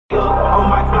On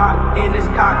my clock, in this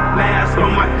cock, mask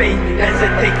on my face.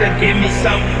 Hesitate to give me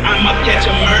some, I'ma catch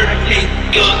a murder case.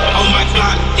 On my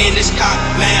clock, in this cock,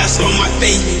 mask on my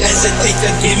face. Hesitate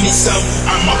to give me some,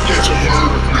 I'ma catch a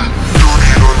murder case.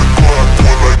 Dirty on the clock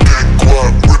when I get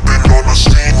guap, whipping on the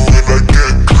scene when I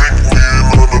get clean, lean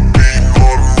on the beat,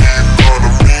 on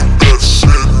me, that's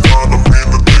it. On me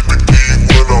to take the key,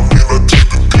 when I mean I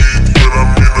take the key, when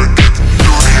I mean I get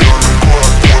dirty on the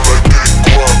clock when I get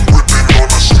guap, whipping on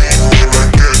the scene when I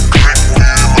get clean,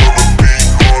 lean on the beat,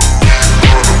 on me,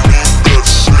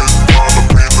 that's it. On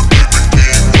me to take the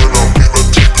key, when I mean I take the key, when I mean I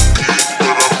get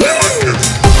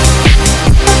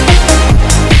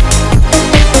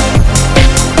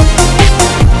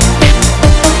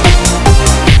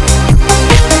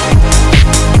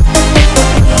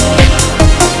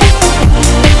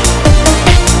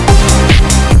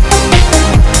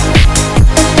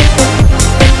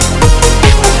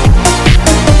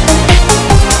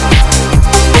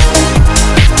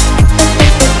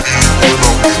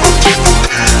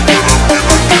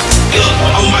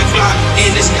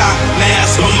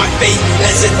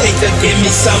hesitate to give me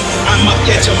some, I'ma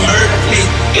catch a murder case.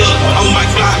 On my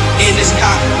clock, in this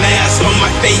cock, mask on my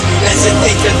face.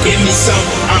 Hesitate to give me some,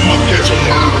 I'ma catch a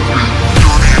murder case.